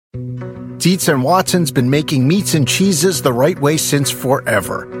Dietz and Watson's been making meats and cheeses the right way since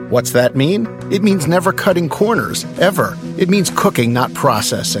forever. What's that mean? It means never cutting corners, ever. It means cooking, not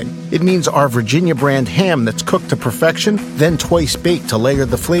processing. It means our Virginia brand ham that's cooked to perfection, then twice baked to layer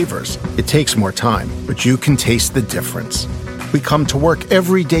the flavors. It takes more time, but you can taste the difference. We come to work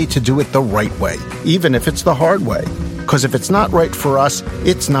every day to do it the right way, even if it's the hard way. Because if it's not right for us,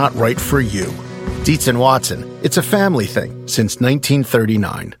 it's not right for you. Dietz and Watson, it's a family thing since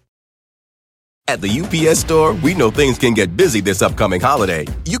 1939. At the UPS Store, we know things can get busy this upcoming holiday.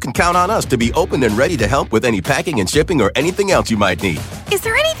 You can count on us to be open and ready to help with any packing and shipping or anything else you might need. Is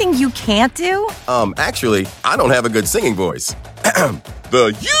there anything you can't do? Actually, I don't have a good singing voice.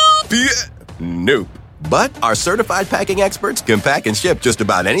 The UPS... Nope. But our certified packing experts can pack and ship just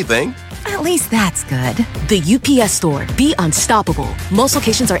about anything. At least that's good. The UPS Store. Be unstoppable. Most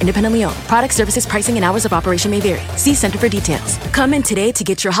locations are independently owned. Product, services, pricing, and hours of operation may vary. See Center for details. Come in today to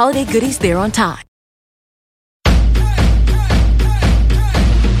get your holiday goodies there on time.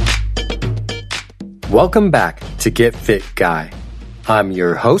 Welcome back to Get Fit Guy. I'm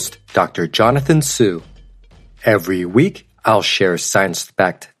your host, Dr. Jonathan Su. Every week, I'll share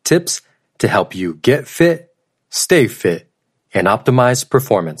science-backed tips to help you get fit, stay fit, and optimize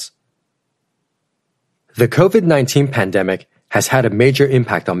performance. The COVID-19 pandemic has had a major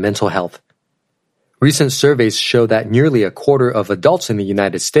impact on mental health. Recent surveys show that nearly a quarter of adults in the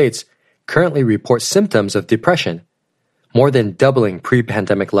United States currently report symptoms of depression, more than doubling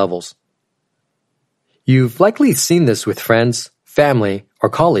pre-pandemic levels. You've likely seen this with friends, family, or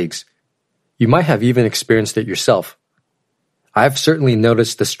colleagues. You might have even experienced it yourself. I've certainly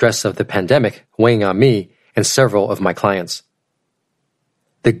noticed the stress of the pandemic weighing on me and several of my clients.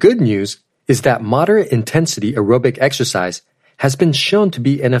 The good news is that moderate intensity aerobic exercise has been shown to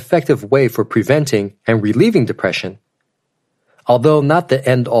be an effective way for preventing and relieving depression. Although not the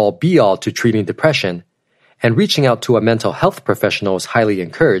end-all be-all to treating depression, and reaching out to a mental health professional is highly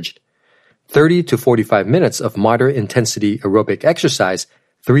encouraged, 30 to 45 minutes of moderate intensity aerobic exercise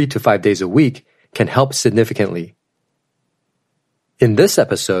 3 to 5 days a week can help significantly. In this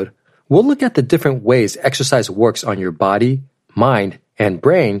episode, we'll look at the different ways exercise works on your body, mind, and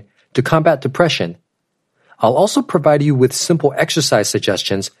brain to combat depression. I'll also provide you with simple exercise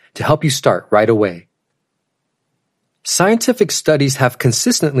suggestions to help you start right away. Scientific studies have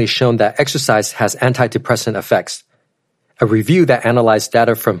consistently shown that exercise has antidepressant effects. A review that analyzed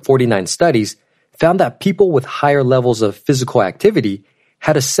data from 49 studies found that people with higher levels of physical activity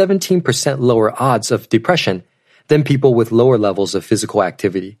had a 17% lower odds of depression than people with lower levels of physical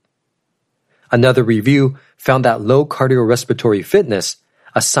activity. Another review found that low cardiorespiratory fitness,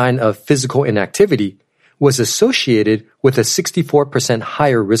 a sign of physical inactivity, was associated with a 64%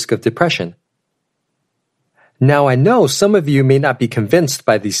 higher risk of depression. Now, I know some of you may not be convinced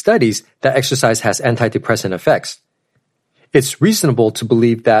by these studies that exercise has antidepressant effects. It's reasonable to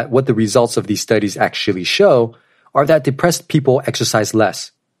believe that what the results of these studies actually show are that depressed people exercise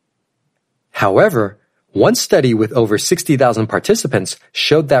less. However, one study with over 60,000 participants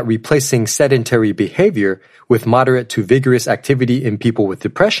showed that replacing sedentary behavior with moderate to vigorous activity in people with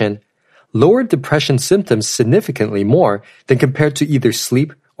depression lowered depression symptoms significantly more than compared to either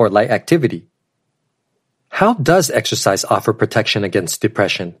sleep or light activity. How does exercise offer protection against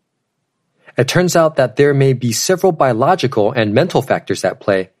depression? It turns out that there may be several biological and mental factors at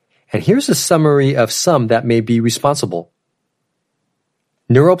play, and here's a summary of some that may be responsible.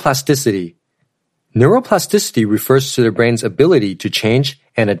 Neuroplasticity. Neuroplasticity refers to the brain's ability to change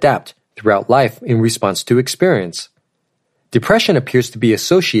and adapt throughout life in response to experience. Depression appears to be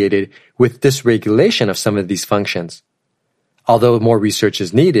associated with dysregulation of some of these functions. Although more research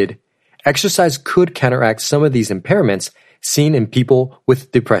is needed, exercise could counteract some of these impairments seen in people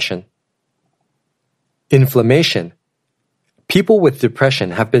with depression. Inflammation. People with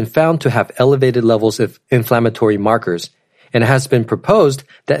depression have been found to have elevated levels of inflammatory markers, and it has been proposed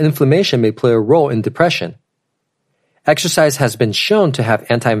that inflammation may play a role in depression. Exercise has been shown to have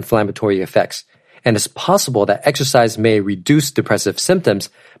anti-inflammatory effects, and it's possible that exercise may reduce depressive symptoms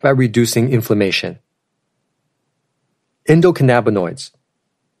by reducing inflammation. Endocannabinoids.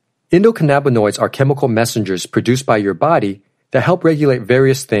 Endocannabinoids are chemical messengers produced by your body that help regulate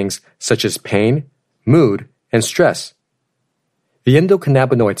various things such as pain, mood, and stress. The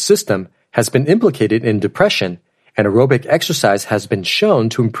endocannabinoid system has been implicated in depression, and aerobic exercise has been shown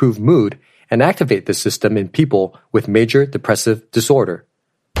to improve mood and activate the system in people with major depressive disorder.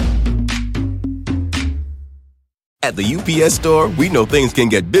 At the UPS Store, we know things can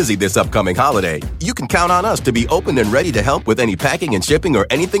get busy this upcoming holiday. You can count on us to be open and ready to help with any packing and shipping or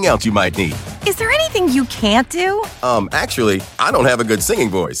anything else you might need. Is there anything you can't do? Actually, I don't have a good singing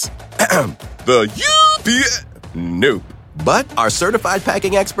voice. The UPS. Nope. But our certified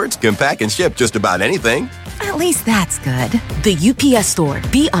packing experts can pack and ship just about anything. At least that's good. The UPS Store.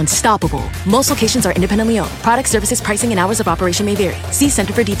 Be unstoppable. Most locations are independently owned. Product, services, pricing, and hours of operation may vary. See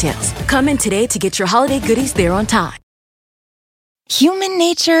Center for details. Come in today to get your holiday goodies there on time. Human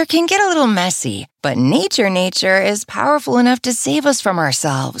nature can get a little messy, but nature is powerful enough to save us from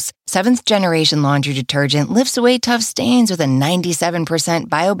ourselves. Seventh Generation Laundry Detergent lifts away tough stains with a 97%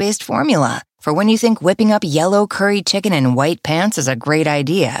 bio-based formula. For when you think whipping up yellow curry chicken in white pants is a great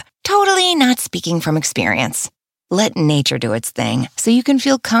idea. Totally not speaking from experience. Let nature do its thing so you can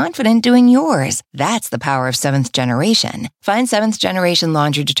feel confident doing yours. That's the power of Seventh Generation. Find Seventh Generation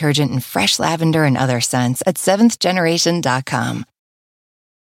Laundry Detergent in fresh lavender and other scents at seventhgeneration.com.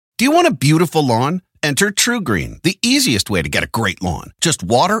 Do you want a beautiful lawn? Enter TruGreen, the easiest way to get a great lawn. Just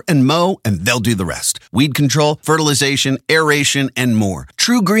water and mow, and they'll do the rest. Weed control, fertilization, aeration, and more.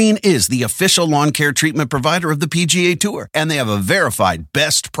 TruGreen is the official lawn care treatment provider of the PGA Tour, and they have a verified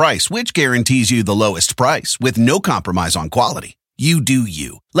best price, which guarantees you the lowest price with no compromise on quality. You do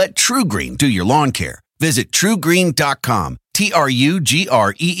you. Let TruGreen do your lawn care. Visit TruGreen.com,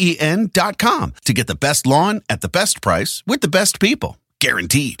 TruGreen.com, to get the best lawn at the best price with the best people.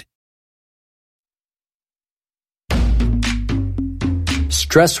 Guaranteed.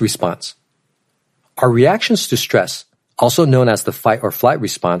 Stress response. Our reactions to stress, also known as the fight or flight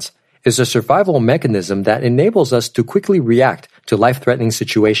response, is a survival mechanism that enables us to quickly react to life-threatening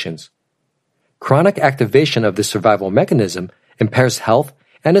situations. Chronic activation of this survival mechanism impairs health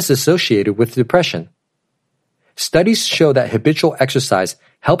and is associated with depression. Studies show that habitual exercise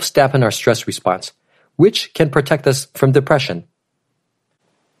helps dampen our stress response, which can protect us from depression.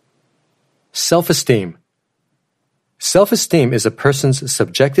 Self-esteem. Self-esteem is a person's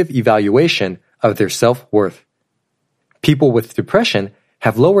subjective evaluation of their self-worth. People with depression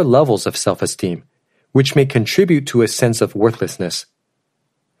have lower levels of self-esteem, which may contribute to a sense of worthlessness.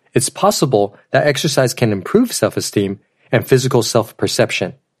 It's possible that exercise can improve self-esteem and physical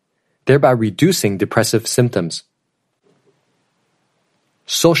self-perception, thereby reducing depressive symptoms.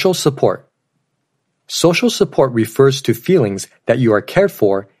 Social support. Social support refers to feelings that you are cared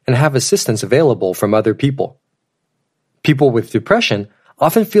for and have assistance available from other people. People with depression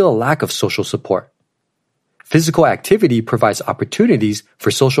often feel a lack of social support. Physical activity provides opportunities for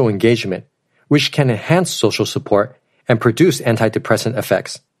social engagement, which can enhance social support and produce antidepressant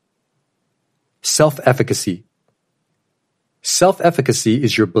effects. Self-efficacy. Self-efficacy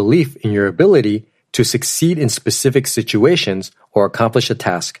is your belief in your ability to succeed in specific situations or accomplish a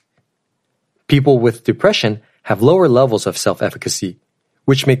task. People with depression have lower levels of self-efficacy,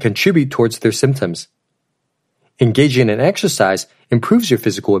 which may contribute towards their symptoms. Engaging in exercise improves your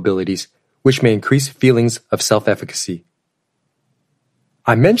physical abilities, which may increase feelings of self-efficacy.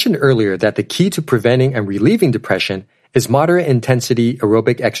 I mentioned earlier that the key to preventing and relieving depression is moderate intensity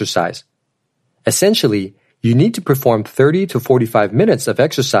aerobic exercise. Essentially, you need to perform 30 to 45 minutes of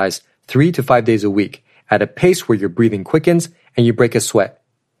exercise 3 to 5 days a week at a pace where your breathing quickens and you break a sweat.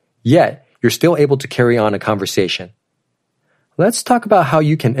 Yet, you're still able to carry on a conversation. Let's talk about how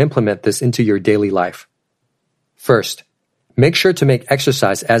you can implement this into your daily life. First, make sure to make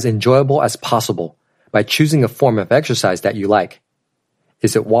exercise as enjoyable as possible by choosing a form of exercise that you like.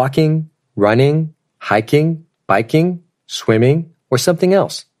 Is it walking, running, hiking, biking, swimming, or something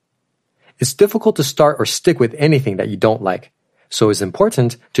else? It's difficult to start or stick with anything that you don't like, so it's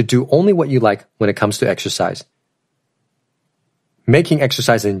important to do only what you like when it comes to exercise. Making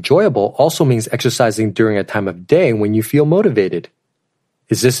exercise enjoyable also means exercising during a time of day when you feel motivated.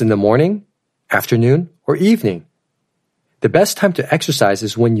 Is this in the morning, afternoon, or evening? The best time to exercise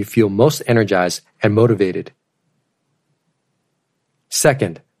is when you feel most energized and motivated.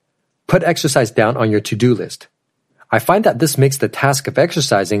 Second, put exercise down on your to-do list. I find that this makes the task of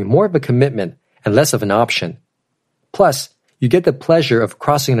exercising more of a commitment and less of an option. Plus, you get the pleasure of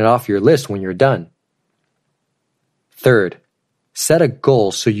crossing it off your list when you're done. Third, set a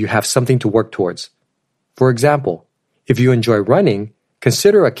goal so you have something to work towards. For example, if you enjoy running,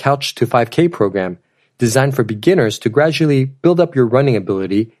 consider a Couch to 5K program designed for beginners to gradually build up your running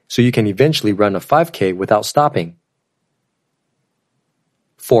ability so you can eventually run a 5K without stopping.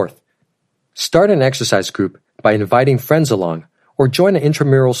 Fourth, start an exercise group by inviting friends along or join an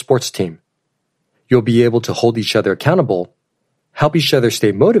intramural sports team. You'll be able to hold each other accountable, help each other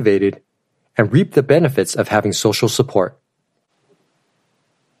stay motivated, and reap the benefits of having social support.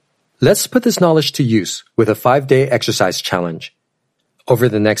 Let's put this knowledge to use with a 5-day exercise challenge. Over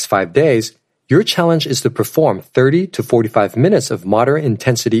the next 5 days, your challenge is to perform 30 to 45 minutes of moderate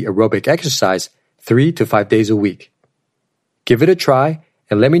intensity aerobic exercise 3 to 5 days a week. Give it a try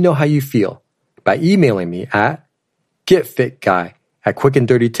and let me know how you feel by emailing me at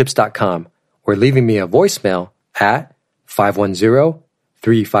getfitguy@quickanddirtytips.com or leaving me a voicemail at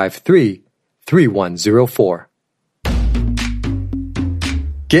 510-353-3104.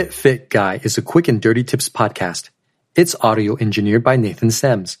 Get Fit Guy is a Quick and Dirty Tips podcast. It's audio engineered by Nathan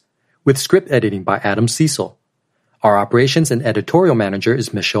Sems, with script editing by Adam Cecil. Our operations and editorial manager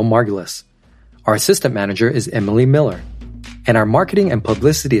is Michelle Margulis. Our assistant manager is Emily Miller. And our marketing and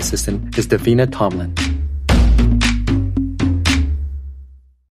publicity assistant is Davina Tomlin.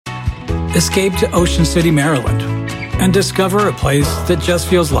 Escape to Ocean City, Maryland, and discover a place that just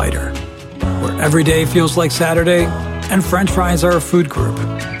feels lighter, where every day feels like Saturday and French fries are a food group,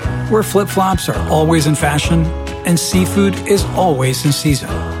 where flip-flops are always in fashion and seafood is always in season,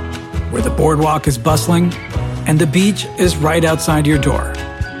 where the boardwalk is bustling and the beach is right outside your door,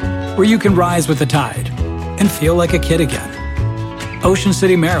 where you can rise with the tide and feel like a kid again. Ocean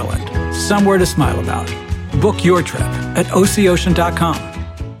City, Maryland, somewhere to smile about. Book your trip at OCOcean.com.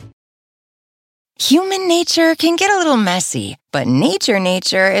 Human nature can get a little messy, but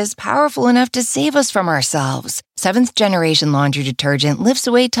nature is powerful enough to save us from ourselves. Seventh Generation Laundry Detergent lifts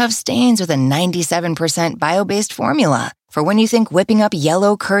away tough stains with a 97% bio-based formula. For when you think whipping up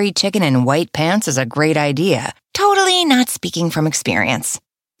yellow curry chicken in white pants is a great idea. Totally not speaking from experience.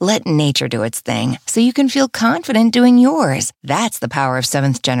 Let nature do its thing so you can feel confident doing yours. That's the power of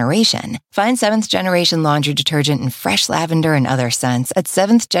Seventh Generation. Find Seventh Generation Laundry Detergent in fresh lavender and other scents at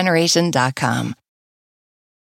seventhgeneration.com.